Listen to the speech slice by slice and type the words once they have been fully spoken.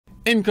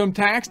Income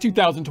tax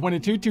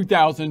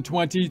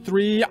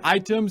 2022-2023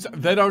 items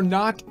that are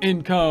not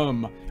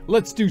income.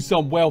 Let's do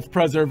some wealth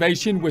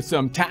preservation with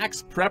some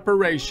tax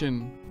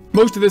preparation.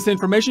 Most of this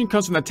information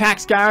comes from the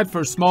Tax Guide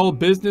for Small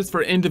Business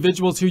for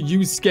Individuals Who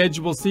Use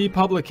Schedule C,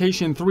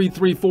 publication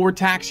 334,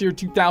 tax year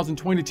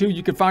 2022.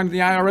 You can find it on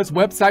the IRS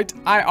website,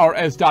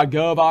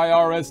 irs.gov,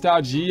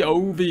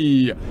 irs.gov.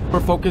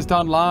 We're focused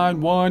on line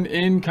 1,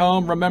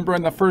 income. Remember,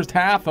 in the first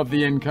half of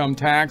the income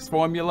tax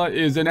formula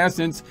is, in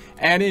essence,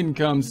 an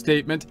income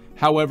statement.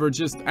 However,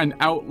 just an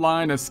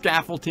outline, a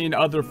scaffolding,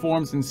 other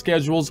forms and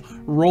schedules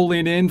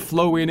rolling in,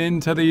 flowing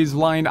into these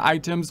line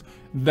items.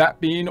 That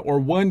being, or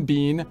one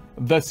being,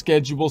 the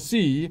Schedule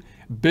C,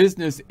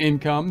 business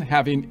income,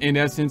 having in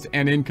essence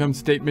an income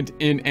statement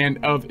in and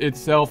of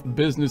itself,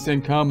 business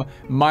income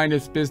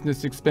minus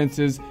business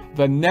expenses,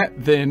 the net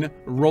then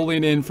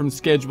rolling in from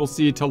Schedule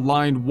C to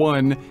line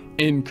 1,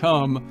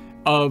 income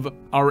of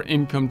our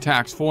income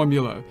tax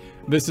formula.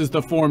 This is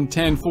the Form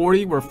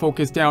 1040. We're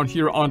focused down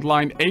here on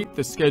line 8.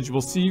 The Schedule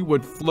C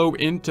would flow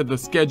into the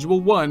Schedule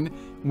 1,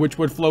 which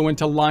would flow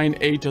into line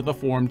 8 of the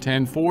Form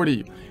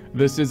 1040.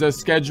 This is a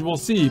Schedule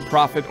C,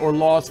 profit or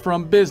loss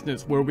from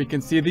business, where we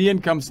can see the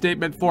income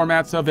statement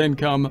formats of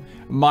income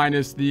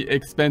minus the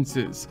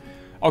expenses.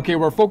 Okay,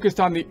 we're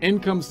focused on the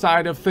income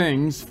side of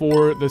things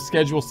for the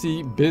Schedule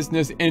C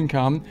business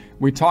income.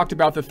 We talked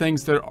about the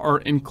things that are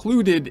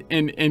included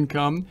in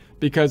income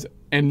because,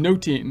 and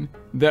noting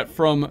that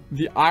from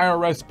the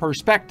IRS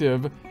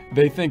perspective,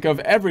 they think of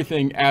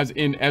everything as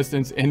in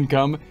essence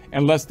income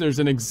unless there's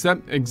an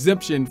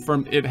exemption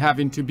from it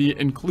having to be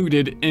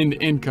included in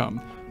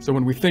income. So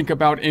when we think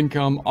about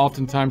income,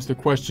 oftentimes the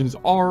questions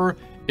are,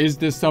 is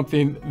this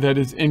something that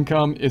is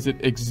income? Is it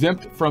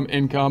exempt from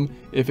income?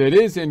 If it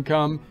is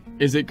income,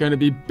 is it going to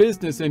be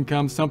business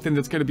income, something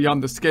that's going to be on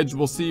the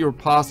Schedule C, or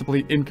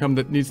possibly income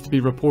that needs to be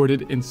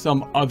reported in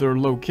some other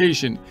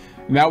location?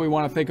 Now we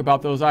want to think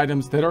about those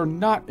items that are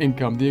not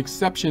income, the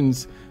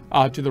exceptions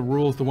to the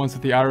rules, the ones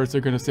that the IRS are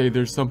going to say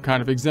there's some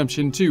kind of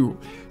exemption to.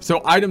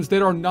 So items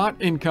that are not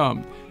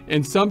income.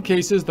 In some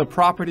cases, the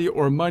property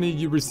or money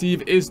you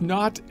receive is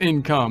not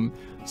income.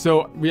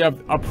 So we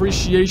have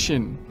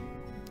appreciation.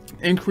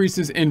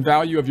 Increases in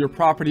value of your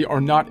property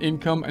are not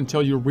income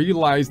until you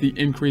realize the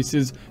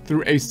increases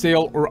through a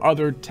sale or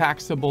other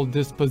taxable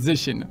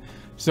disposition.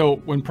 So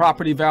when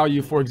property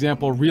value, for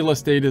example, real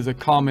estate is a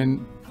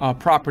common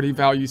property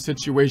value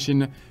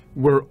situation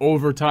where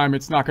over time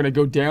it's not going to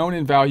go down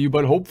in value,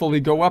 but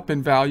hopefully go up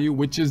in value,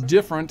 which is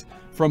different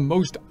from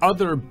most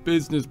other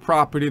business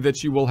property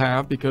that you will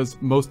have, because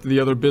most of the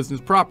other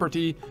business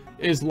property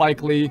is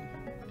likely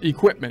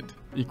equipment.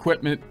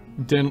 Equipment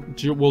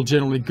will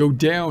generally go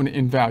down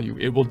in value.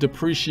 It will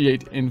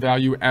depreciate in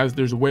value as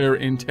there's wear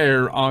and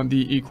tear on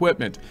the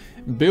equipment.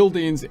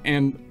 Buildings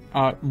and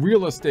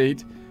real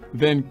estate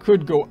then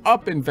could go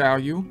up in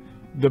value.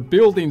 The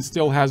building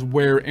still has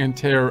wear and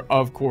tear,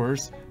 of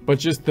course, but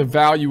just the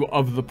value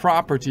of the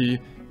property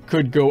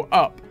could go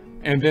up.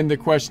 And then the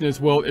question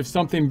is, well, if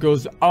something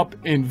goes up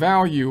in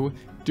value,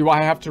 do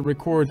I have to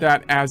record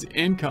that as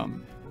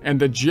income? And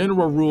the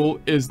general rule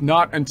is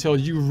not until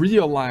you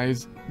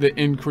realize the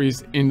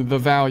increase in the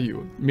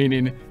value,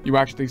 meaning you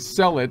actually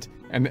sell it,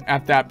 and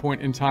at that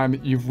point in time,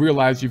 you've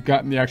realized you've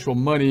gotten the actual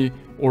money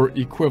or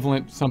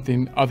equivalent,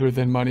 something other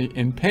than money,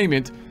 in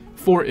payment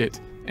for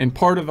it. And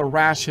part of the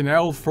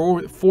rationale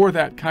for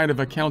that kind of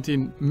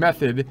accounting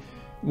method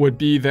would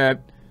be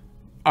that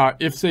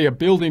if, say, a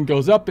building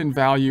goes up in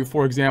value,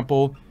 for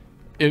example,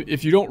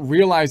 if you don't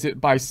realize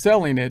it by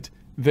selling it,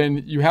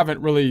 then you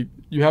haven't really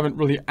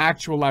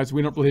actualized.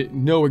 We don't really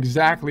know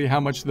exactly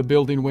how much the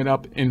building went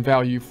up in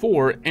value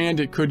for, and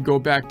it could go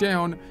back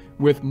down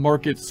with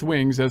market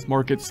swings, as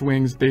market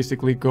swings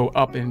basically go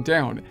up and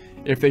down.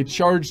 If they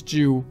charged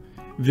you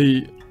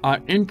the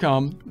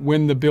income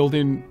when the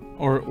building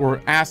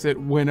or asset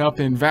went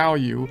up in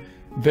value,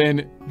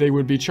 then they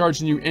would be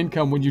charging you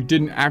income when you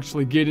didn't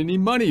actually get any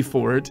money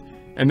for it.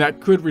 And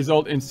that could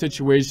result in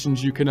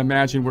situations you can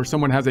imagine where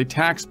someone has a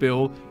tax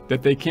bill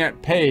that they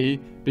can't pay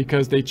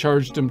because they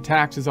charged them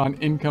taxes on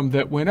income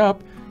that went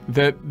up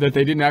that they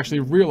didn't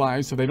actually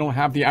realize. So they don't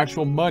have the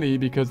actual money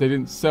because they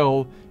didn't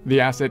sell the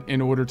asset in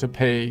order to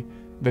pay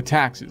the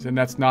taxes. And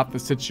that's not the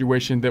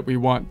situation that we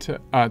want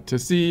to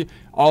see.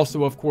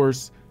 Also, of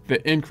course,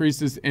 the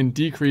increases and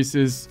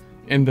decreases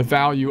in the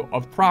value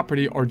of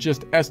property are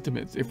just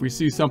estimates. If we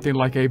see something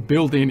like a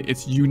building,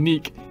 it's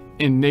unique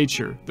in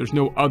nature. There's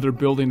no other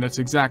building that's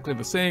exactly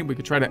the same. We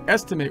could try to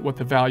estimate what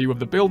the value of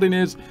the building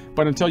is,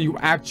 but until you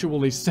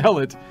actually sell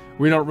it,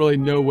 we don't really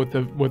know what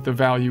the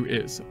value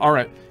is. All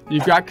right,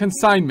 you've got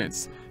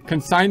consignments.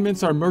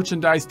 Consignments are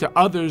merchandise to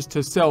others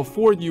to sell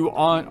for you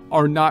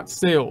are not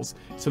sales.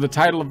 So the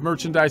title of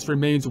merchandise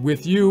remains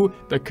with you,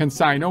 the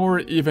consignor,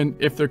 even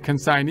if the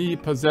consignee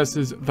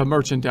possesses the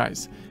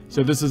merchandise.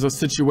 So this is a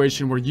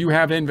situation where you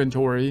have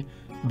inventory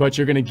but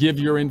you're going to give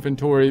your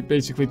inventory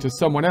basically to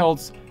someone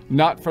else,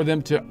 not for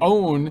them to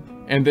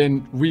own and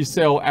then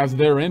resell as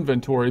their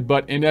inventory,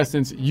 but in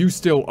essence, you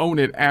still own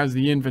it as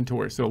the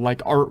inventory. So like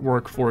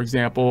artwork, for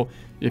example,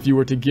 if you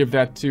were to give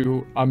that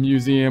to a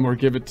museum or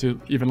give it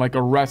to even like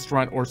a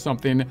restaurant or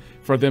something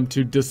for them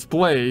to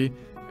display,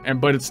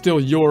 but it's still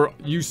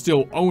you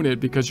still own it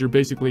because you're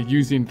basically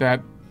using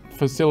that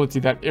facility,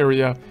 that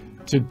area,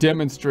 to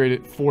demonstrate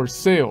it for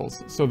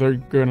sales. So they're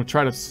going to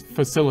try to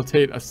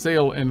facilitate a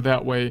sale in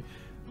that way.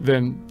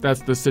 Then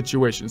that's the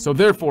situation. So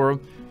therefore,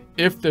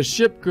 if the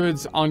ship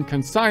goods on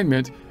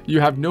consignment, you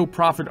have no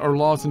profit or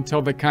loss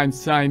until the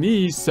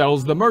consignee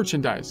sells the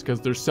merchandise, because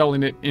they're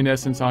selling it in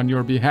essence on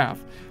your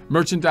behalf.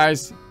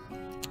 Merchandise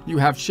you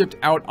have shipped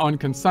out on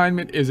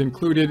consignment is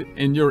included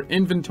in your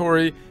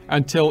inventory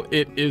until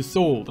it is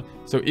sold.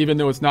 So even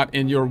though it's not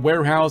in your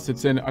warehouse,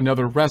 it's in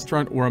another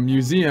restaurant or a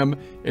museum,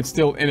 it's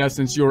still in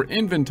essence your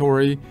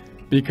inventory,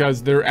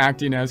 because they're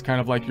acting as kind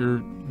of like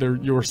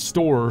your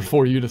store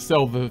for you to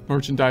sell the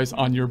merchandise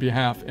on your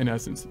behalf, in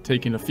essence,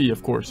 taking a fee,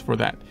 of course, for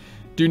that.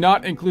 Do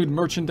not include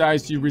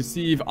merchandise you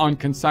receive on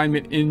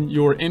consignment in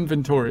your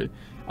inventory.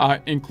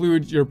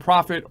 Include your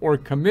profit or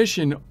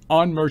commission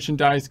on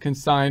merchandise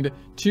consigned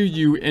to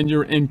you in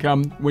your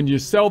income when you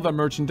sell the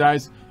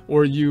merchandise,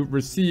 or you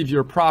receive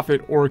your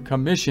profit or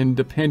commission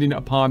depending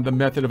upon the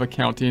method of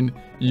accounting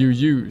you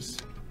use.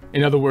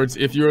 In other words,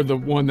 if you're the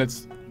one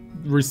that's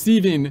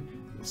receiving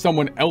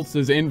someone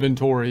else's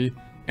inventory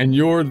and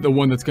you're the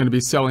one that's going to be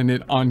selling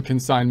it on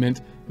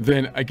consignment,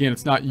 then again,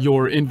 it's not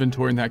your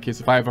inventory in that case.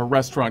 If I have a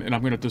restaurant and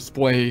I'm going to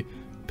display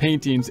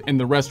paintings in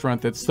the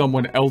restaurant that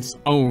someone else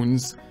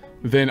owns,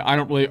 then I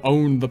don't really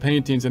own the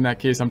paintings in that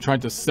case. I'm trying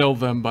to sell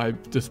them by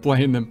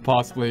displaying them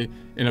possibly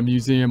in a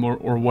museum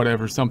or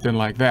whatever, something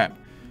like that.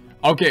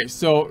 Okay,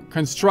 so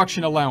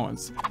construction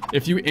allowance.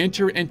 If you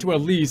enter into a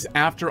lease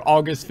after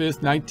August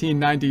 5th,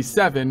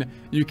 1997,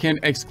 you can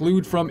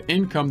exclude from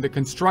income the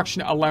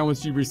construction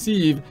allowance you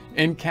receive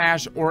in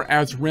cash or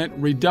as rent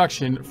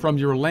reduction from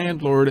your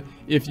landlord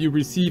if you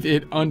receive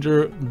it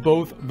under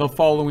both the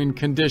following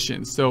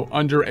conditions. So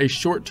under a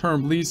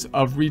short-term lease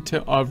of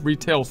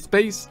retail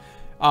space,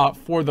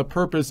 for the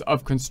purpose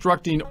of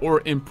constructing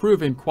or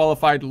improving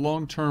qualified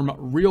long-term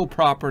real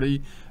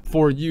property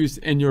for use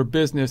in your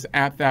business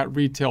at that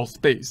retail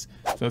space.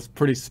 So that's a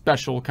pretty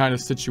special kind of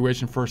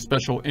situation for a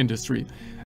special industry.